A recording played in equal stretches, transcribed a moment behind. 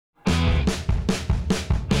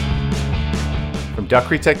Duck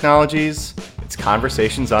Creek Technologies, it's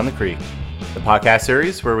Conversations on the Creek, the podcast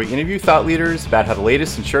series where we interview thought leaders about how the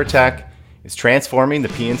latest insurtech is transforming the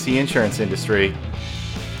P&C insurance industry.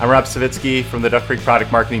 I'm Rob Savitsky from the Duck Creek Product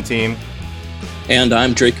Marketing Team. And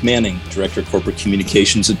I'm Drake Manning, Director of Corporate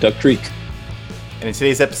Communications at Duck Creek. And in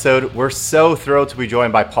today's episode, we're so thrilled to be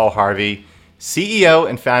joined by Paul Harvey, CEO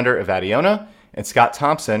and founder of Adiona, and Scott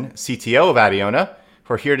Thompson, CTO of Adiona,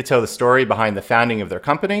 who are here to tell the story behind the founding of their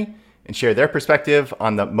company and share their perspective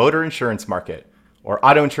on the motor insurance market, or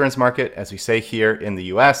auto insurance market, as we say here in the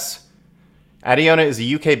US. Adiona is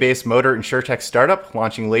a UK-based motor insurtech startup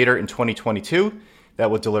launching later in 2022 that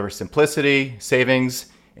will deliver simplicity, savings,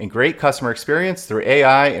 and great customer experience through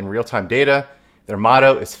AI and real-time data. Their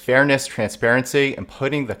motto is fairness, transparency, and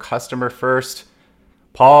putting the customer first.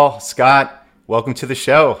 Paul, Scott, welcome to the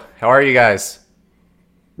show. How are you guys?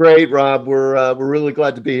 Great, Rob. We're really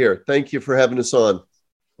glad to be here. Thank you for having us on.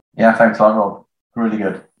 Yeah, thanks a lot, Rob. Really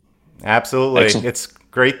good. Absolutely. Excellent. It's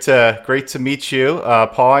great to meet you.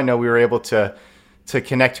 Paul, I know we were able to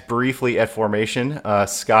connect briefly at Formation.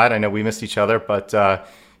 Scott, I know we missed each other, but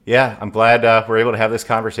yeah, I'm glad we're able to have this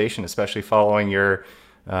conversation, especially following your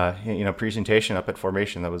presentation up at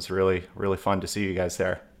Formation. That was really, really fun to see you guys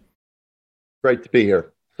there. Great to be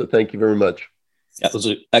here. So thank you very much. That was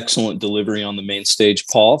an excellent delivery on the main stage,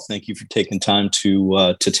 Paul. Thank you for taking time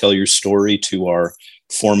to tell your story to our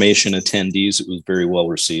Formation attendees. It was very well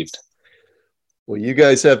received. Well, you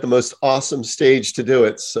guys have the most awesome stage to do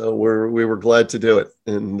it, so we were glad to do it,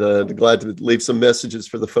 and glad to leave some messages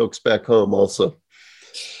for the folks back home also.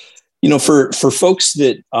 You know, for folks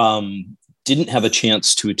that didn't have a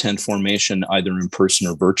chance to attend Formation either in person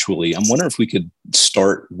or virtually, I'm wondering if we could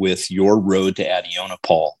start with your road to Adiona,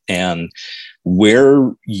 Paul, and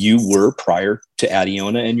where you were prior to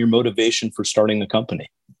Adiona and your motivation for starting the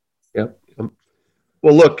company. Yeah.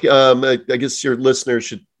 Well, look, I guess your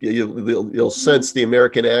listeners you'll sense the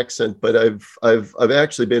American accent, but I've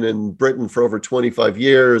actually been in Britain for over 25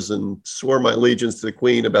 years and swore my allegiance to the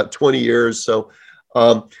Queen about 20 years. So,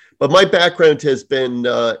 but my background has been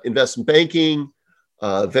investment banking,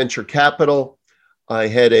 venture capital. I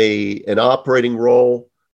had an operating role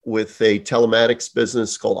with a telematics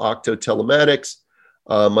business called Octo Telematics.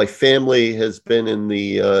 My family has been in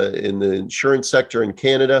the insurance sector in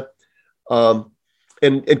Canada.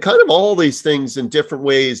 And kind of all these things in different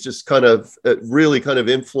ways just kind of really kind of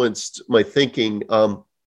influenced my thinking,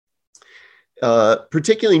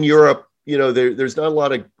 particularly in Europe. You know, there's not a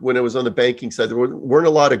lot of, when I was on the banking side, there weren't a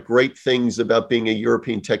lot of great things about being a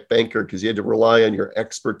European tech banker because you had to rely on your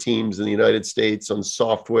expert teams in the United States on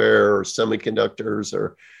software or semiconductors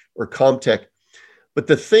or Comtech. But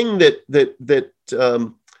the thing that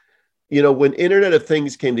when Internet of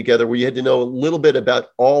Things came together, where you had to know a little bit about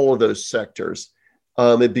all of those sectors,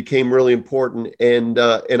 it became really important, and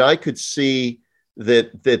I could see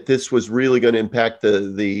that this was really going to impact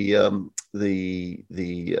the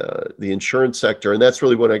insurance sector, and that's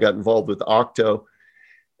really when I got involved with Octo,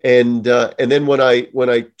 and then when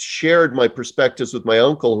I shared my perspectives with my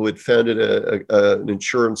uncle, who had founded an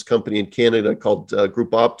insurance company in Canada called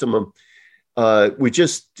Group Optimum. We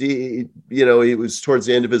just, it was towards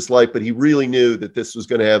the end of his life, but he really knew that this was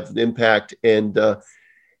going to have an impact,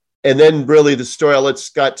 and then really the story, I'll let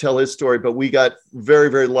Scott tell his story, but we got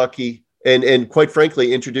very, very lucky and quite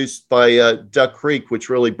frankly, introduced by Duck Creek, which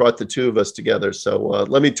really brought the two of us together. So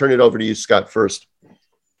let me turn it over to you, Scott, first.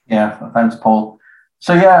 Yeah, thanks, Paul.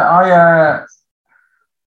 So yeah,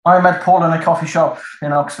 I met Paul in a coffee shop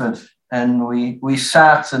in Oxford, and we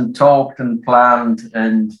sat and talked and planned,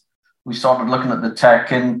 and we started looking at the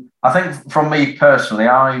tech. And I think from me personally,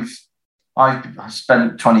 I've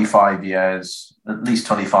spent 25 years, at least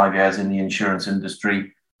 25 years in the insurance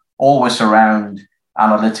industry, always around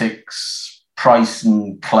analytics, price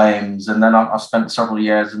and claims. And then I spent several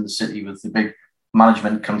years in the city with the big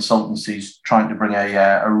management consultancies trying to bring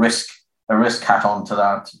a risk hat onto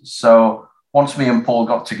that. So once me and Paul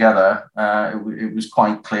got together, it was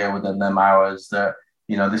quite clear within them hours that,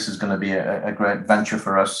 this is going to be a great venture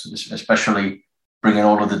for us, especially bringing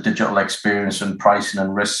all of the digital experience and pricing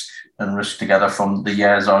and risk together from the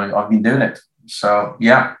years I've been doing it. So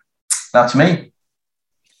yeah, that's me.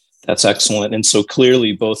 That's excellent. And so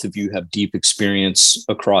clearly both of you have deep experience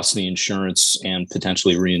across the insurance and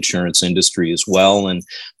potentially reinsurance industry as well. And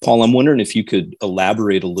Paul, I'm wondering if you could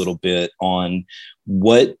elaborate a little bit on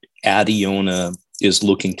what Adiona is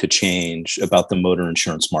looking to change about the motor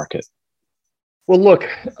insurance market. Well, look,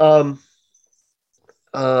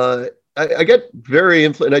 I get very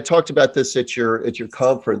influenced, and I talked about this at your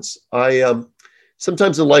conference.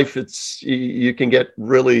 Sometimes in life, you can get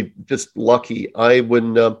really just lucky.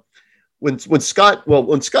 when Scott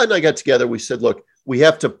and I got together, we said, look, we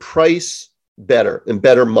have to price better and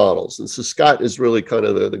better models. And so Scott is really kind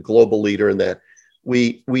of the global leader in that.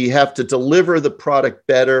 We have to deliver the product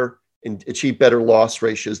better and achieve better loss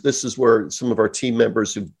ratios. This is where some of our team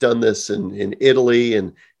members who've done this in Italy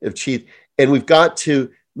and have achieved, and we've got to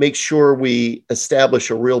make sure we establish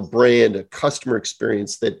a real brand, a customer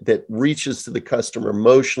experience that reaches to the customer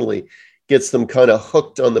emotionally, gets them kind of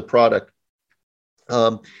hooked on the product.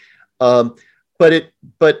 But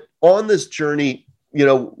on this journey, you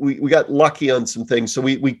know, we got lucky on some things. So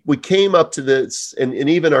we came up to this, and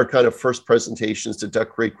even our kind of first presentations to Duck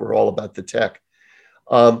Creek were all about the tech.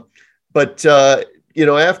 You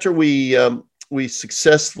know, after we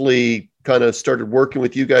successfully kind of started working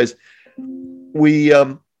with you guys,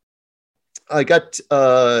 I got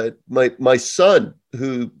my son,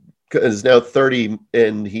 who is now 30,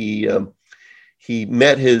 and he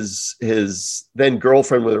met his then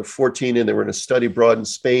girlfriend when they were 14, and they were in a study abroad in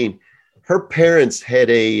Spain. Her parents had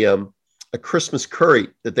a Christmas curry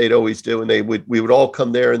that they'd always do, and we would all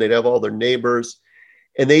come there, and they'd have all their neighbors,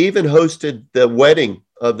 and they even hosted the wedding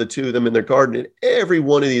of the two of them in their garden. And every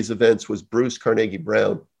one of these events was Bruce Carnegie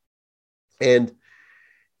Brown. And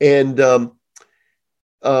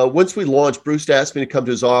once we launched, Bruce asked me to come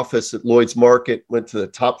to his office at Lloyd's Market, went to the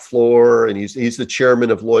top floor, and he's the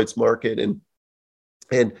chairman of Lloyd's Market.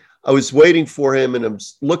 And I was waiting for him, and I'm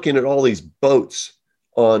looking at all these boats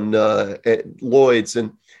on at Lloyd's,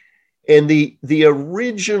 and the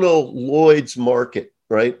original Lloyd's Market,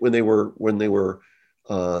 right, when they were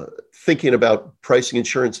thinking about pricing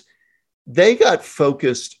insurance, they got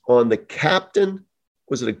focused on the captain.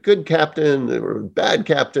 Was it a good captain or a bad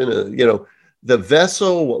captain? You know, the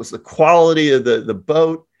vessel, what was the quality of the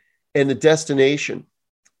boat, and the destination.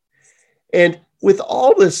 And with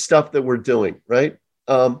all this stuff that we're doing, right,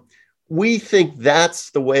 we think that's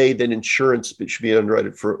the way that insurance should be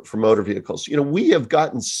underwritten for motor vehicles. You know, we have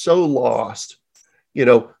gotten so lost. You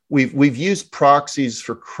know, we've used proxies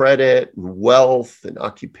for credit and wealth and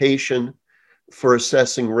occupation for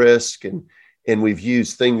assessing risk, and we've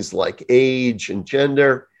used things like age and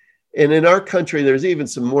gender. And in our country, there's even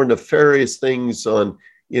some more nefarious things on,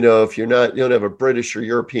 you know, if you don't have a British or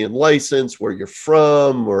European license, where you're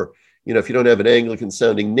from, or, you know, if you don't have an Anglican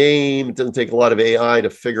sounding name. It doesn't take a lot of AI to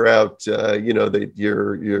figure out, you know, that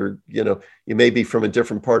you may be from a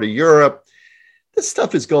different part of Europe. This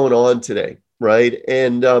stuff is going on today, right?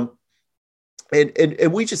 And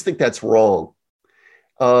we just think that's wrong.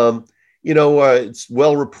 You know, it's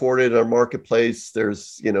well reported in our marketplace.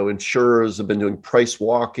 There's, you know, insurers have been doing price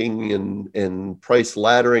walking and price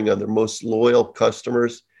laddering on their most loyal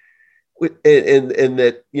customers, and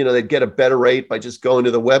that, you know, they get a better rate by just going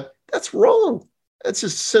to the web. That's wrong. That's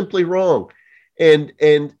just simply wrong. And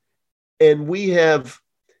we have,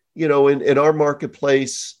 you know, in our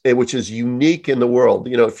marketplace, which is unique in the world,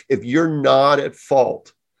 you know, if you're not at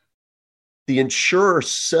fault, the insurer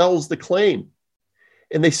sells the claim.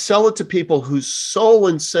 And they sell it to people whose sole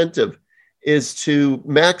incentive is to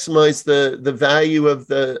maximize the value of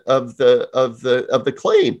the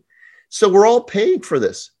claim. So we're all paying for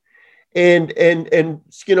this, and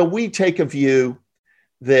you know, we take a view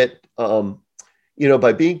that you know,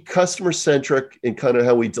 by being customer centric in kind of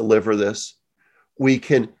how we deliver this, we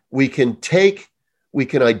can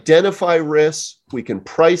identify risks, we can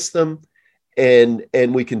price them, and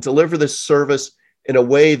we can deliver this service in a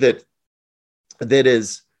way that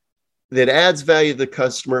adds value to the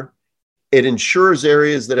customer. It insures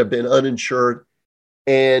areas that have been uninsured,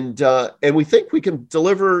 and we think we can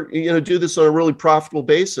deliver, you know, do this on a really profitable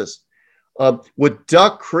basis. What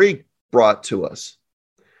Duck Creek brought to us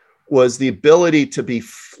was the ability to be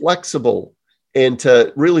flexible and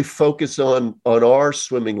to really focus on our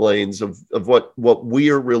swimming lanes of what we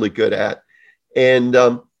are really good at, and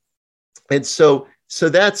so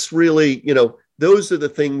that's really, you know, those are the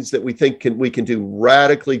things that we think we can do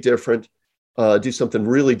radically different, do something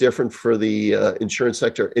really different for the insurance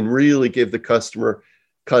sector, and really give the customer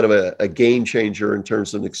kind of a game changer in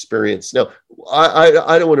terms of experience. Now, I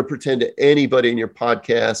don't want to pretend to anybody in your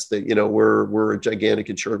podcast that, you know, we're a gigantic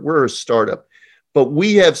insurer. We're a startup, but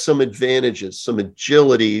we have some advantages, some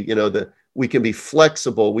agility, you know, that we can be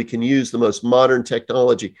flexible. We can use the most modern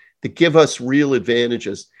technology to give us real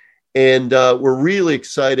advantages. And we're really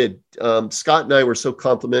excited. Scott and I were so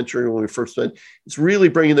complimentary when we first met. It's really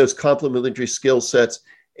bringing those complementary skill sets.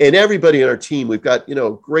 And everybody on our team, we've got, you know,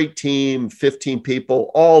 a great team, 15 people,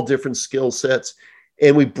 all different skill sets.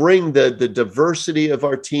 And we bring the diversity of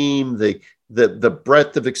our team, the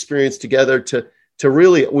breadth of experience together to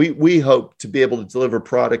really, we hope to be able to deliver a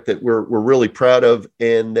product that we're really proud of,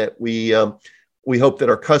 and that we we hope that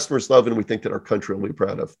our customers love and we think that our country will be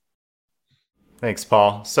proud of. Thanks,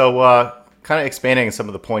 Paul. So kind of expanding on some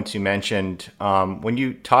of the points you mentioned, when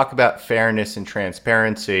you talk about fairness and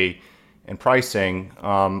transparency and pricing,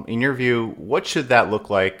 in your view, what should that look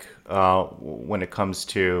like when it comes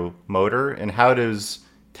to motor, and how does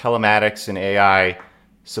telematics and AI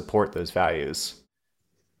support those values?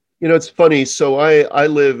 It's funny. So I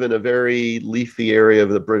live in a very leafy area of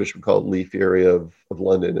the British, we call it leafy area of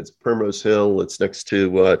London. It's Primrose Hill. It's next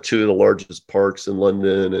to two of the largest parks in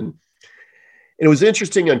London. And it was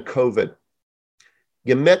interesting on COVID.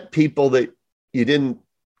 You met people that you didn't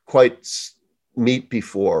quite meet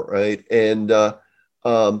before, right? And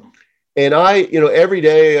I, every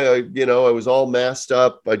day, I was all masked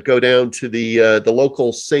up. I'd go down to the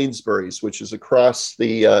local Sainsbury's, which is across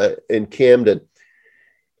in Camden.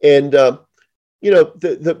 And,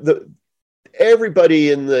 everybody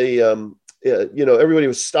in the, everybody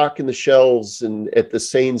was stocking the shelves and at the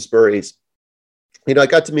Sainsbury's. I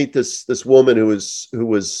got to meet this woman who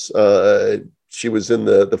was she was in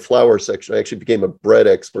the flour section. I actually became a bread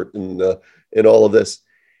expert in all of this.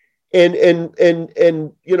 And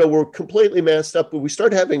we're completely masked up, but we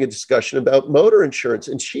started having a discussion about motor insurance.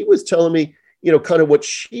 And she was telling me, kind of what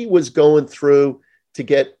she was going through to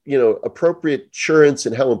get, appropriate insurance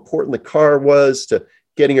and how important the car was to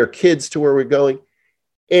getting our kids to where we're going.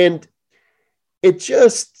 And it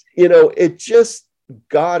just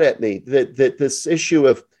got at me that this issue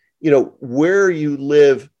of, where you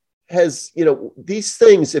live has, these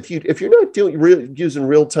things, if you're not using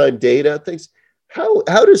real-time data, things, how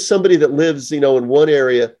does somebody that lives, in one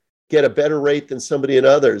area get a better rate than somebody in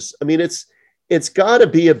others? I mean, it's got to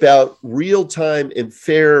be about real-time and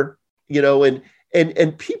fair,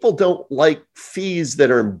 and people don't like fees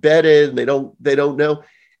that are embedded and they don't know.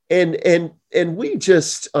 And we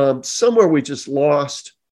just, somewhere we just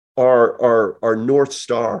lost our North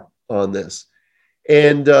Star on this.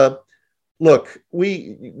 And look,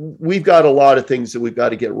 we've got a lot of things that we've got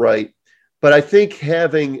to get right. But I think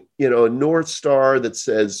having, a North Star that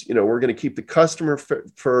says, we're going to keep the customer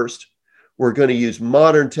first. We're going to use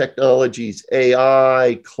modern technologies,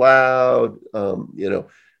 AI, cloud,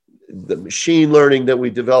 the machine learning that we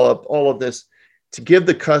develop, all of this to give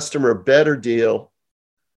the customer a better deal,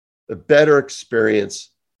 a better experience.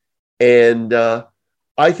 And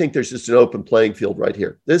I think there's just an open playing field right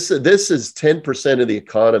here. This is 10% of the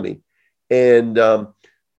economy. And,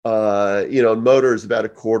 motor is about a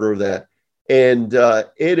quarter of that. And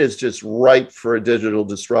it is just ripe for a digital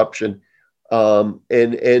disruption. And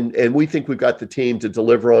we think we've got the team to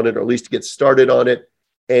deliver on it, or at least to get started on it.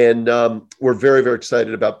 And we're very, very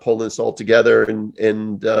excited about pulling this all together,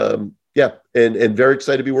 and very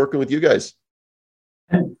excited to be working with you guys.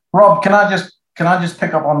 Rob, can I just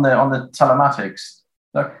pick up on the telematics?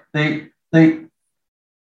 Look, the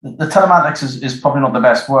telematics is probably not the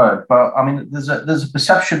best word, but I mean, there's a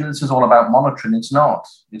perception that this is all about monitoring. It's not.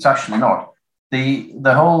 It's actually not.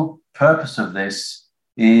 The whole purpose of this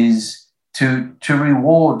is to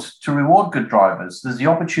reward good drivers. There's the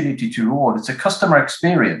opportunity to reward. It's a customer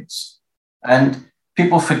experience, and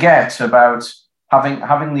people forget about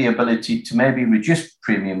having the ability to maybe reduce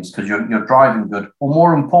premiums because you're driving good, or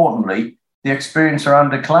more importantly, the experience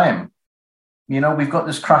around a claim. We've got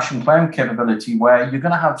this crash and claim capability where you're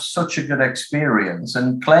going to have such a good experience,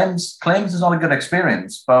 and claims is not a good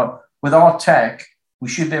experience, but with our tech, we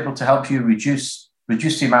should be able to help you reduce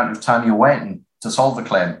the amount of time you're waiting to solve the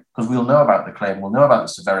claim, because we'll know about the claim, we'll know about the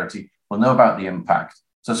severity, we'll know about the impact.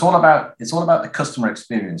 So it's all about the customer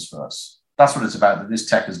experience for us. That's what it's about, that this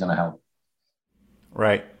tech is going to help.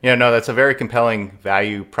 Right. Yeah, no, that's a very compelling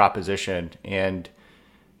value proposition. And,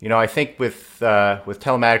 I think with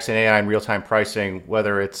telematics and AI and real-time pricing,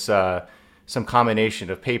 whether it's some combination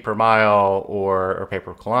of pay per mile or pay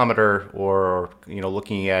per kilometer, or,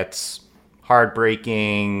 looking at hard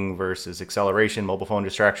braking versus acceleration, mobile phone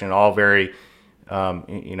distraction, all very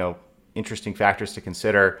interesting factors to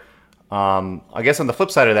consider. I guess on the flip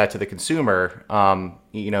side of that, to the consumer,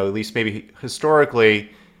 at least maybe historically,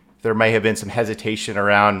 there may have been some hesitation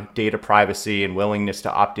around data privacy and willingness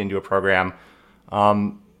to opt into a program.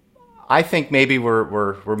 I think maybe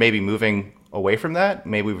we're maybe moving away from that.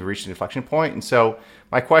 Maybe we've reached an inflection point. And so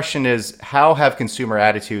my question is, how have consumer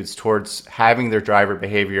attitudes towards having their driver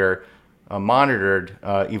behavior monitored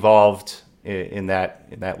evolved in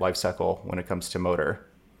that life cycle when it comes to motor?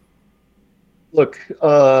 Look,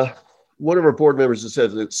 one of our board members has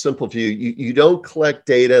said it's simple view. You don't collect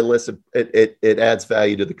data unless it adds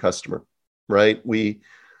value to the customer, right? We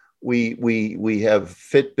have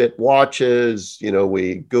Fitbit watches,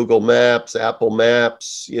 we Google Maps, Apple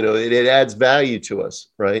Maps, it adds value to us,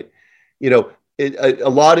 right? a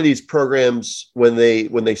lot of these programs, when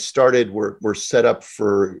they started, were set up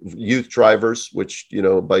for youth drivers, which, you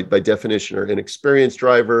know, by definition are inexperienced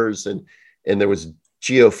drivers, and there was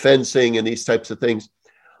geofencing and these types of things.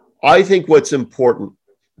 I think what's important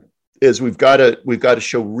is we've got to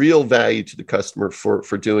show real value to the customer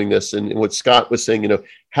for doing this. And what Scott was saying, you know,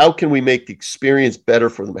 how can we make the experience better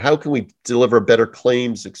for them? How can we deliver a better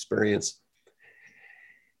claims experience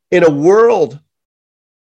in a world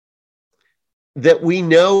that we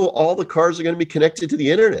know all the cars are going to be connected to the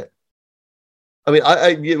internet? I mean,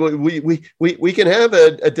 we can have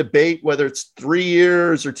a debate whether it's 3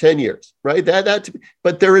 years or 10 years, right?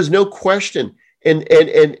 But there is no question. And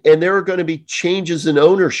there are going to be changes in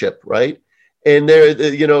ownership, right? And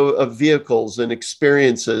you know, of vehicles and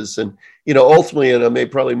experiences, and, you know, ultimately, and I may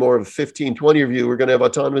probably more of 15, 20 of you, we're going to have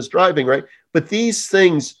autonomous driving, right? But these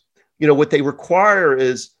things, you know, what they require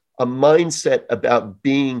is a mindset about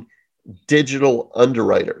being digital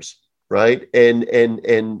underwriters, right? And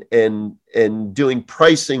doing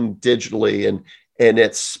pricing digitally and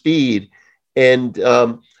at speed.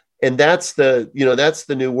 And that's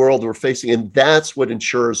the new world we're facing. And that's what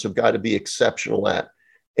insurers have got to be exceptional at,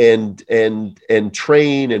 and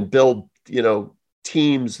train and build, you know,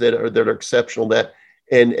 teams that are exceptional at,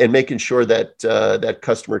 and making sure that that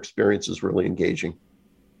customer experience is really engaging.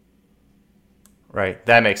 Right.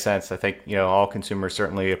 That makes sense. I think, you know, all consumers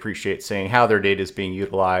certainly appreciate seeing how their data is being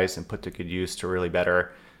utilized and put to good use to really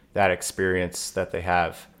better that experience that they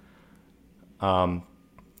have.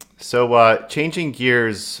 So changing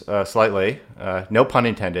gears slightly, no pun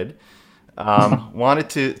intended, wanted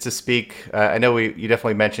to speak, I know you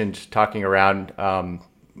definitely mentioned talking around,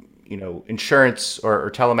 you know, insurance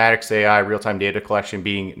or telematics AI, real-time data collection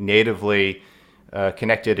being natively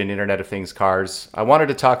connected in Internet of Things cars. I wanted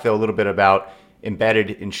to talk, though, a little bit about embedded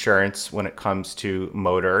insurance when it comes to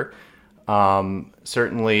motor.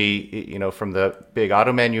 Certainly, you know, from the big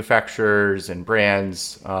auto manufacturers and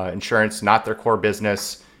brands, insurance, not their core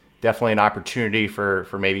business. Definitely an opportunity for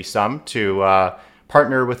maybe some to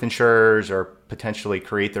partner with insurers or potentially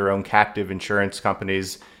create their own captive insurance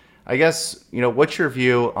companies. I guess, you know, what's your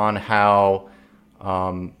view on how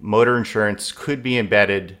motor insurance could be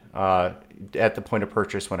embedded at the point of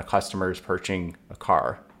purchase when a customer is purchasing a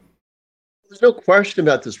car? There's no question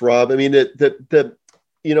about this, Rob. I mean,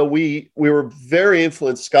 you know, we were very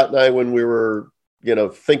influenced, Scott and I, when we were, you know,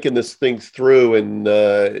 thinking this thing through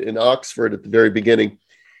in Oxford at the very beginning.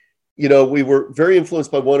 You know, we were very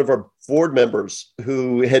influenced by one of our board members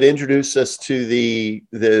who had introduced us to the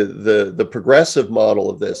progressive model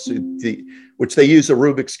of this, which they use a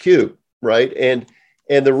Rubik's Cube, right? And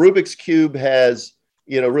the Rubik's Cube has,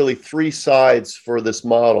 you know, really three sides for this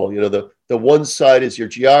model. You know, the one side is your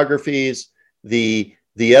geographies, the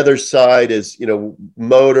other side is, you know,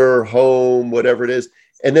 motor, home, whatever it is.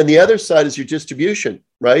 And then the other side is your distribution,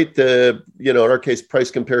 right? You know, in our case, price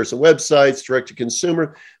comparison websites, direct to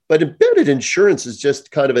consumer. But embedded insurance is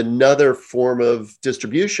just kind of another form of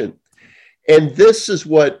distribution. And this is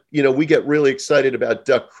what, you know, we get really excited about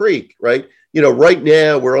Duck Creek, right? You know, right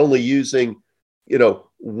now we're only using, you know,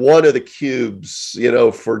 one of the cubes, you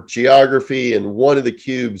know, for geography, and one of the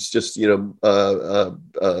cubes just, you know,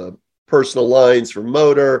 personal lines for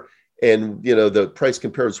motor, and, you know, the price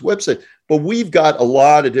comparison website. But we've got a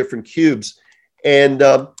lot of different cubes, and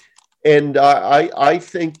I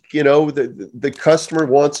think, you know, the customer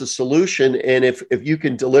wants a solution, and if you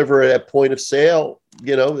can deliver it at point of sale,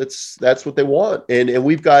 you know, that's what they want, and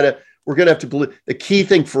we're going to have to believe. The key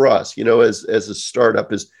thing for us, you know, as a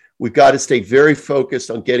startup, is we've got to stay very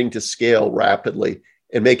focused on getting to scale rapidly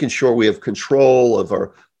and making sure we have control of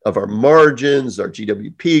our margins, our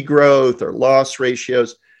GWP growth, our loss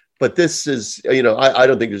ratios. But this is, you know, I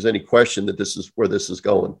don't think there's any question that this is where this is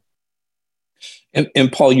going.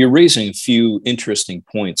 And Paul, you're raising a few interesting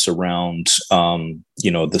points around,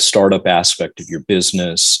 you know, the startup aspect of your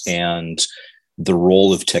business and the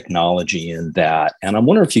role of technology in that. And I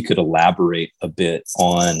wonder if you could elaborate a bit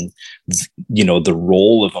on, you know, the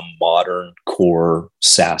role of a modern core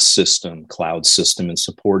SaaS system, cloud system, in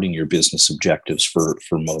supporting your business objectives for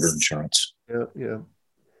motor insurance. Yeah.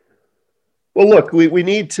 Well, look, we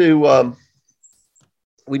need to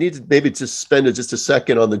maybe just spend just a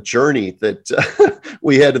second on the journey that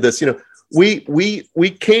we had to this. You know,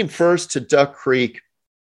 we came first to Duck Creek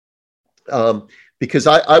because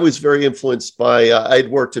I was very influenced by I'd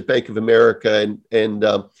worked at Bank of America and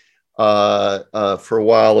for a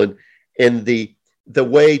while, and the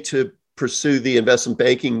way to pursue the investment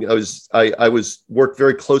banking, I worked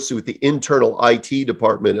very closely with the internal IT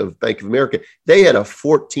department of Bank of America. They had a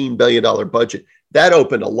 $14 billion budget. that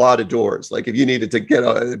opened a lot of doors. Like if you needed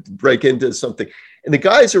to break into something, and the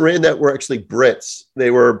guys who ran that were actually Brits.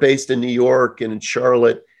 They were based in New York and in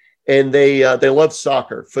Charlotte, and they love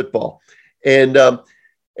soccer, football, and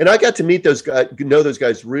I got to meet those guys, know those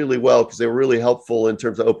guys really well because they were really helpful in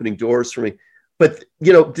terms of opening doors for me. But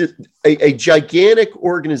a gigantic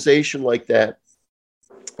organization like that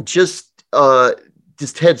just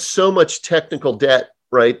had so much technical debt,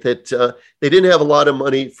 right? That they didn't have a lot of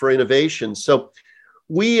money for innovation. So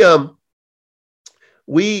we from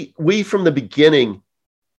the beginning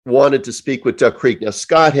wanted to speak with Duck Creek. Now,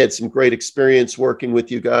 Scott had some great experience working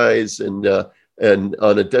with you guys and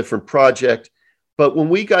on a different project. But when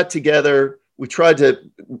we got together, we tried to,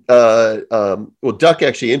 Duck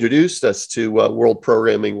actually introduced us to World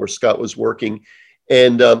Programming where Scott was working.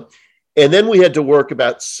 And then we had to work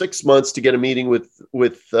about 6 months to get a meeting with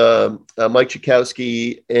Mike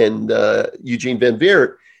Chakowski and Eugene Van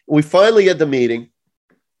Veer. We finally had the meeting.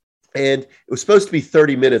 And it was supposed to be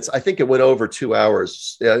 30 minutes. I think it went over 2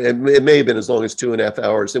 hours. It may have been as long as 2.5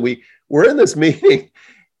 hours. And we were in this meeting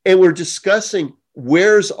and we're discussing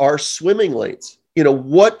where's our swimming lanes?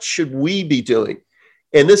 What should we be doing?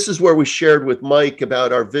 And this is where we shared with Mike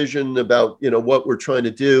about our vision, about, what we're trying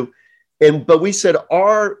to do. But we said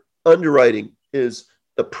our underwriting is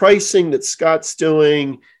the pricing that Scott's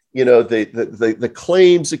doing, the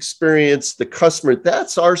claims experience, the customer,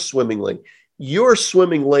 that's our swimming lane. Your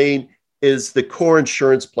swimming lane is the core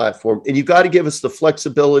insurance platform, and you got to give us the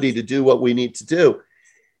flexibility to do what we need to do.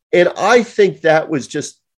 And I think that was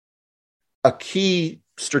just a key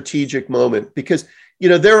strategic moment because,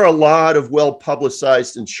 there are a lot of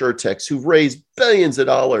well-publicized insurtechs who've raised billions of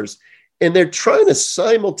dollars, and they're trying to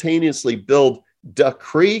simultaneously build Duck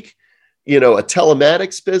Creek, a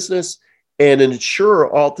telematics business and an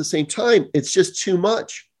insurer all at the same time. It's just too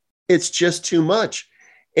much. It's just too much.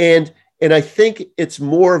 And I think it's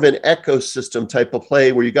more of an ecosystem type of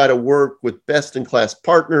play where you got to work with best-in-class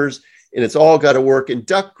partners, and it's all got to work. And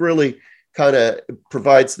Duck really kind of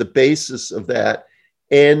provides the basis of that.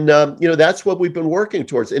 And, that's what we've been working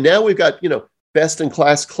towards. And now we've got,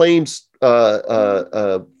 best-in-class claims,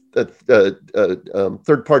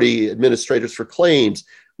 third-party administrators for claims.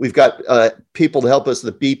 We've got people to help us,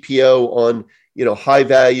 the BPO on,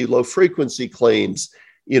 high-value, low-frequency claims.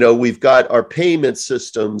 We've got our payment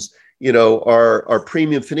systems, our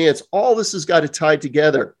premium finance. All this has got to tie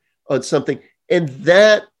together on something. And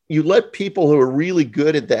that you let people who are really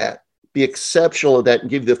good at that be exceptional at that and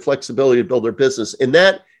give you the flexibility to build their business. And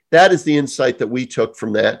that is the insight that we took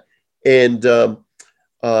from that. And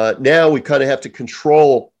now we kind of have to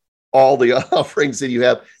control all the offerings that you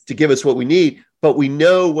have to give us what we need. But we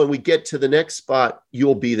know when we get to the next spot,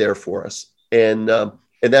 you'll be there for us. And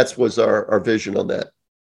that was our vision on that.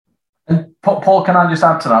 And Paul, can I just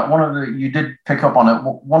add to that? You did pick up on it.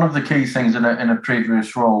 One of the key things in a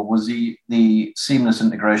previous role was the seamless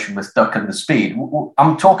integration with Duck and the speed.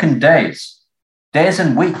 I'm talking days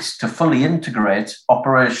and weeks to fully integrate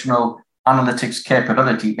operational analytics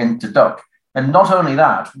capability into Duck. And not only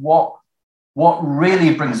that, what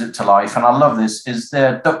really brings it to life, and I love this, is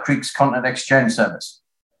the Duck Creek's content exchange service.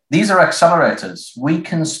 These are accelerators. We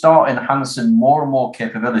can start enhancing more and more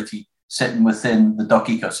capability sitting within the Duck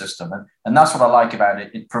ecosystem. And that's what I like about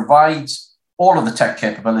it. It provides all of the tech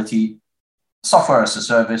capability, software as a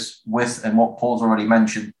service with, and what Paul's already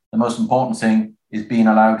mentioned, the most important thing is being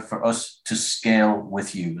allowed for us to scale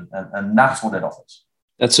with you. And that's what it offers.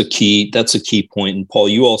 That's a key point. And Paul,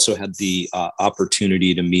 you also had the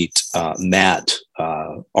opportunity to meet Matt,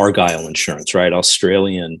 Argyle Insurance, right?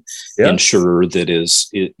 Australian insurer that is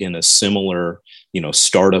in a similar,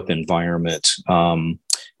 startup environment.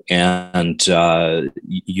 And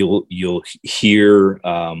you'll hear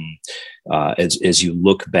as you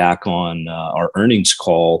look back on our earnings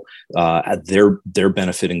call, they're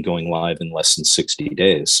benefiting going live in less than 60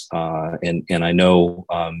 days. And I know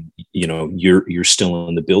you're still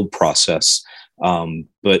in the build process,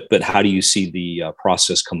 but how do you see the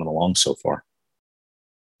process coming along so far?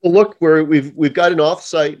 Well, look, we've got an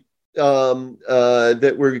offsite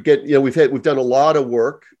that we're getting. We've done a lot of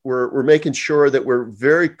work. We're making sure that we're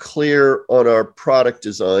very clear on our product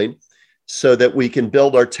design, so that we can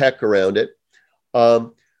build our tech around it. I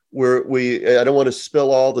don't want to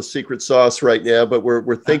spill all the secret sauce right now, but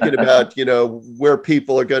we're thinking about where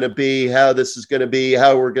people are going to be, how this is going to be,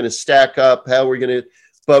 how we're going to stack up, how we're going to.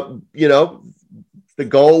 But the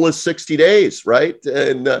goal is 60 days, right?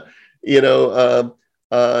 And your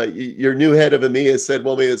new head of EMEA said,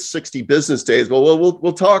 well, maybe it's 60 business days. Well,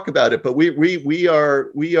 we'll talk about it. But we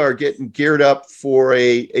are getting geared up for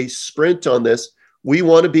a sprint on this. We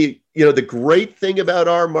want to be, the great thing about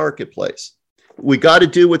our marketplace we got to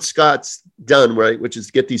do what Scott's done, right? Which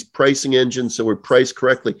is get these pricing engines so we're priced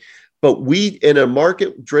correctly. But we, in a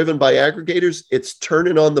market driven by aggregators, it's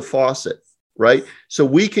turning on the faucet, right? So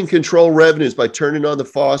we can control revenues by turning on the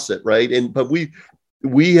faucet, right? But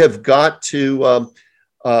we have got to,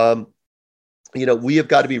 we have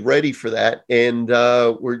got to be ready for that, and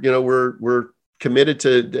we're committed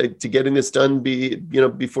to getting this done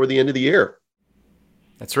before the end of the year.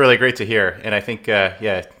 That's really great to hear. And I think,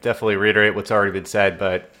 definitely reiterate what's already been said,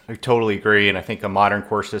 but I totally agree. And I think a modern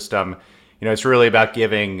core system, it's really about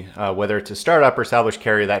giving, whether it's a startup or established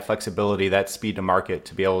carrier, that flexibility, that speed to market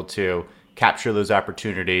to be able to capture those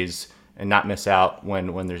opportunities and not miss out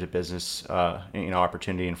when there's a business,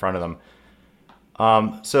 opportunity in front of them.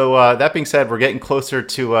 So that being said, we're getting closer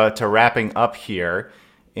to wrapping up here.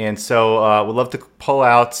 And so we'd love to pull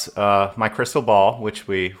out my crystal ball, which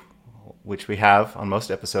we have on most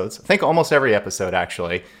episodes. I think almost every episode,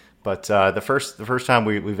 actually. But the first time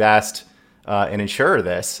we've asked an insurer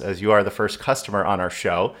this, as you are the first customer on our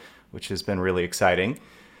show, which has been really exciting.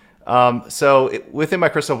 Within my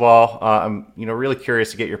crystal ball, I'm really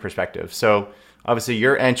curious to get your perspective. So obviously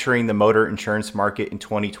you're entering the motor insurance market in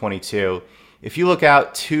 2022. If you look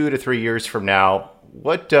out 2 to 3 years from now,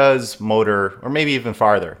 what does motor, or maybe even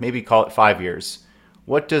farther, maybe call it 5 years,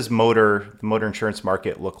 what does the motor insurance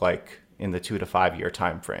market look like in the 2 to 5 year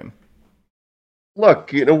time frame?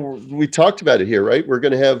 Look, we talked about it here, right? We're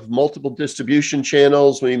going to have multiple distribution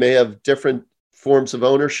channels. We may have different forms of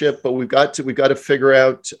ownership, but we've got to figure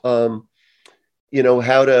out, how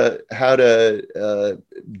to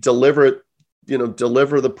deliver it,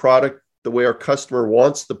 deliver the product the way our customer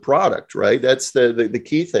wants the product, right? That's the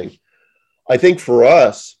key thing. I think for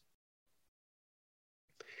us,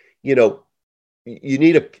 you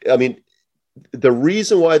need the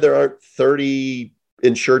reason why there aren't 30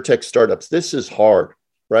 insurtech startups, this is hard,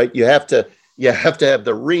 right? You have to have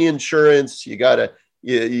the reinsurance, you've got to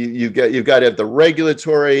have the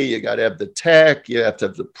regulatory, you got to have the tech, you have to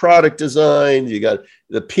have the product design, you got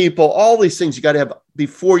the people, all these things you got to have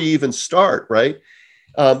before you even start, right?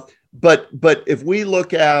 But if we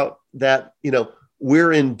look out that,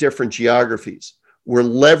 we're in different geographies, we're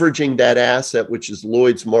leveraging that asset, which is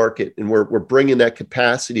Lloyd's market, and we're bringing that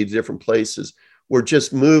capacity to different places. We're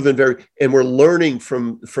just moving and we're learning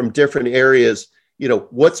from different areas,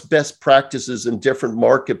 what's best practices in different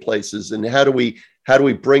marketplaces, and how do we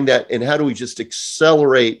bring that, and how do we just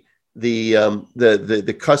accelerate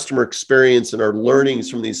the customer experience and our learnings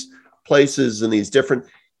from these places and these different,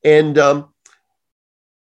 and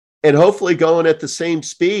hopefully going at the same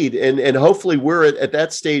speed. And hopefully we're at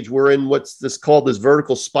that stage, we're in what's called this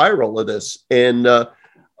vertical spiral of this. And,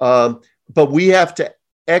 but we have to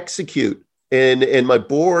execute, and my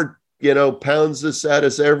board, pounds this at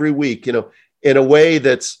us every week, in a way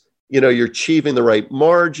that's, you're achieving the right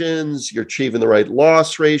margins, you're achieving the right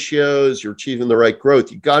loss ratios, you're achieving the right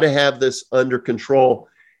growth. You got to have this under control.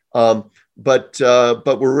 But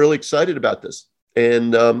we're really excited about this.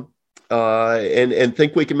 And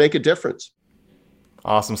think we can make a difference.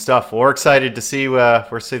 Awesome stuff. Well, we're excited to see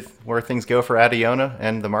where things go for Adiona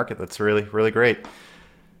and the market. That's really, really great.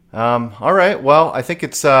 All right. Well, I think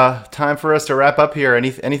it's time for us to wrap up here.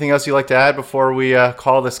 Anything else you'd like to add before we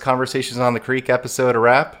call this Conversations on the Creek episode a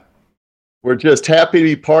wrap? We're just happy to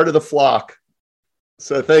be part of the flock.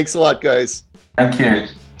 So thanks a lot, guys. Thank you.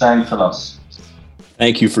 Thanks a lot.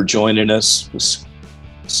 Thank you for joining us.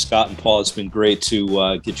 Scott and Paul, it's been great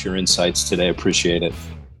to get your insights today. Appreciate it.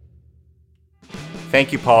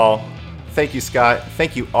 Thank you, Paul. Thank you, Scott.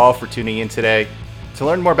 Thank you all for tuning in today. To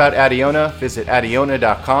learn more about Adiona, visit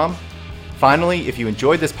adiona.com. Finally, if you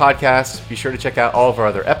enjoyed this podcast, be sure to check out all of our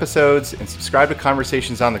other episodes and subscribe to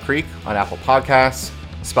Conversations on the Creek on Apple Podcasts,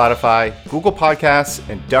 Spotify, Google Podcasts,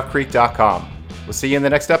 and duckcreek.com. We'll see you in the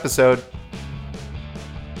next episode.